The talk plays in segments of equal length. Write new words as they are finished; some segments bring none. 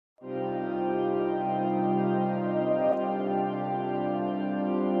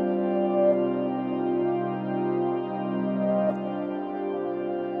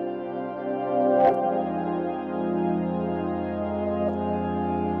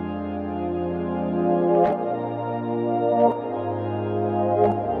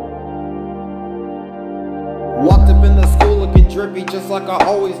drippy just like I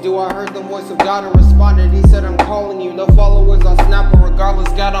always do. I heard the voice of God and responded. He said, I'm calling you. No followers on Snap, but regardless,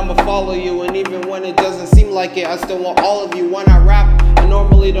 God, I'ma follow you. And even when it doesn't seem like it, I still want all of you. When I rap, I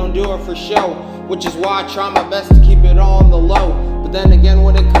normally don't do it for show, which is why I try my best to keep it all on the low. But then again,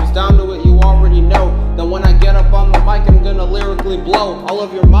 when it comes down to it, you already know that when I get up on the mic, I'm gonna lyrically blow all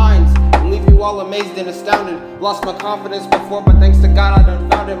of your minds and leave you all amazed and astounded. Lost my confidence before, but thanks to God I done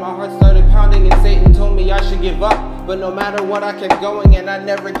found it. My heart started pounding and Satan told me I should give up. But no matter what, I kept going and I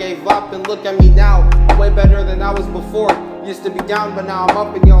never gave up. And look at me now, I'm way better than I was before. Used to be down, but now I'm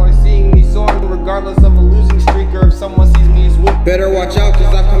up and y'all are seeing me soaring. Regardless of a losing streak or if someone sees me as weak, better watch out,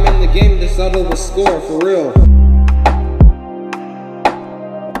 cause I come in the game to settle the score, for real.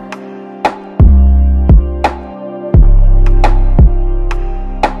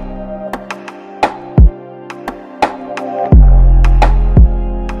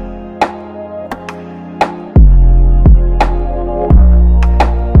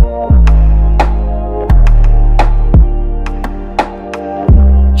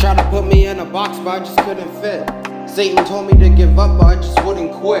 Put me in a box, but I just couldn't fit. Satan told me to give up, but I just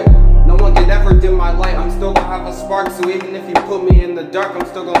wouldn't quit. No one could ever dim my light, I'm still gonna have a spark. So even if you put me in the dark, I'm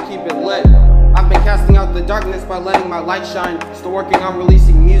still gonna keep it lit. I've been casting out the darkness by letting my light shine. Still working on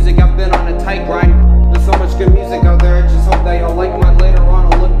releasing music, I've been on a tight grind. There's so much good music out there, I just hope that y'all like mine. Later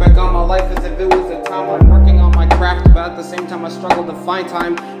on, I'll look back on my life as if it was a time when I'm working on my craft. But at the same time, I struggle to find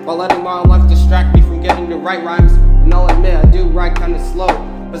time by letting my own life distract me from getting to write rhymes. And I'll admit, I do write kinda slow,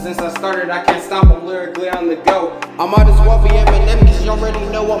 but since I started, I can't stop, I'm lyrically on the go. I might as well be Eminem, cause you already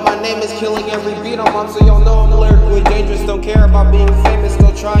know what my name is. Killing every beat I'm on, so y'all know I'm lyrically dangerous. Don't care about being famous,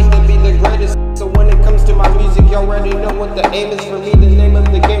 still trying to be the greatest. So when it comes to my music, you already know what the aim is for me. The name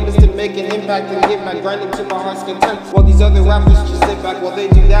of the game is to make an impact and give my grinding to my heart's content. While these other rappers just sit back while they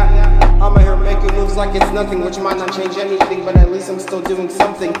do that, I'm out here making moves like it's nothing, which might not change anything, but at least I'm still doing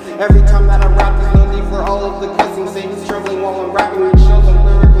something. Every time that I rap, there's no need for all of the cussing. Satan's trembling while I'm rapping, which shows I'm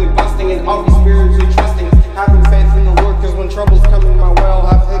lyrically busting. And I'll be spiritually trusting, having faith in the Lord, cause when trouble's coming my way, I'll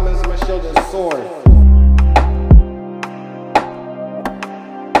have him as my shield and sword.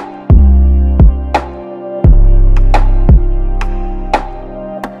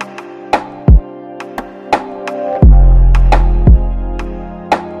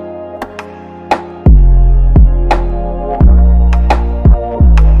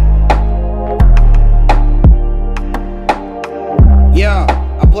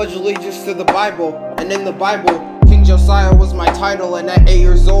 Pledge allegiance to the Bible, and in the Bible, King Josiah was my title, and at 8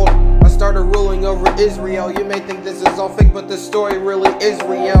 years old, I started ruling over Israel. You may think this is all fake, but this story really is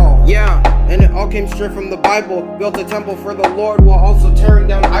real. Yeah, and it all came straight from the Bible. Built a temple for the Lord while also tearing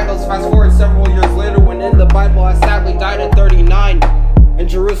down idols. Fast forward several years later, when in the Bible I sadly died at 39, and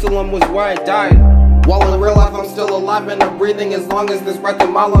Jerusalem was where I died. While in real life I'm still alive and I'm breathing. As long as there's breath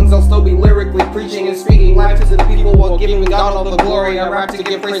in my lungs, I'll still be lyrically preaching and speaking life to the people while giving God all the glory. I rap to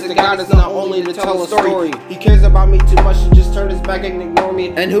give praise to God, it's not only to tell a story. He cares about me too much to just turn his back and ignore me.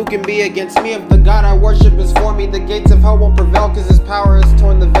 And who can be against me if the God I worship is for me? The gates of hell won't prevail, cause his power has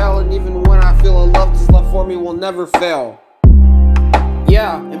torn the veil. And even when I feel unloved, his love for me will never fail.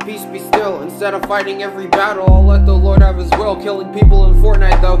 Yeah, and peace be still. Instead of fighting every battle, I'll let the Lord have his will. Killing people in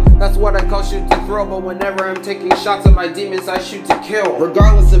Fortnite though, that's what I call shoot to throw. But whenever I'm taking shots at my demons, I shoot to kill.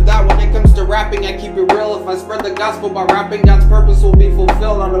 Regardless of that, when it comes to rapping, I keep it real. If I spread the gospel by rapping, God's purpose will be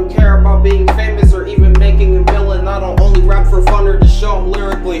fulfilled. I don't care about being famous or even making a million. I don't only rap for fun or to show I'm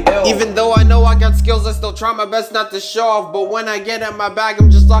lyrically ill. Even though I know I got skills, I still try my best not to show off. But when I get in my bag,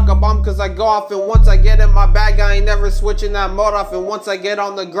 I'm just like a bomb, cause I go off. And once I get in my bag, I ain't never switching that mode off. And once I get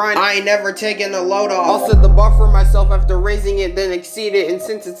on the grind, I ain't never taking a load off. I'll set the bar for myself after raising it, then exceed it. And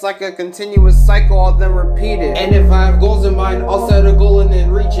since it's like a continuous cycle, I'll then repeat it. And if I have goals in mind, I'll set a goal and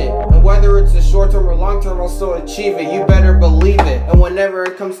then reach it. And whether it's a short term or long term, I'll still achieve it. You better believe it. And whenever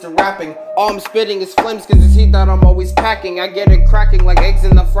it comes to rapping, all I'm spitting is flames, cause it's heat that I'm always packing. I get it cracking like eggs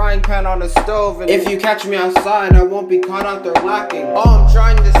in the frying pan on a stove. And if you catch me outside, I won't be caught out there lacking. All I'm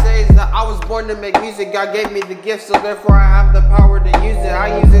trying to say is that I was born to make music. God gave me the gift, so therefore I have the power to use it.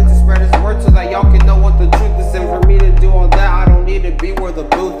 I use it to spread his word so that y'all can know what the truth is. And for me to do all that, I don't need to be where the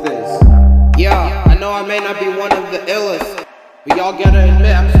booth is. Yeah, I know I may not be one of the illest, but y'all gotta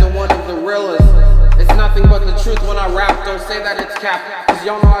admit I'm still one of the realest. It's nothing but the truth when I rap, don't say that it's cap, cause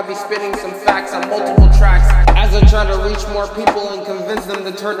y'all know I be spitting some facts on multiple tracks, as I try to reach more people and convince them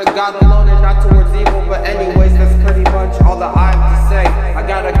to turn to God alone and not towards evil. But anyways, that's pretty much all that I have to say. I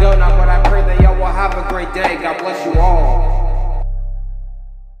gotta go now, but I pray that y'all will have a great day. God bless you all.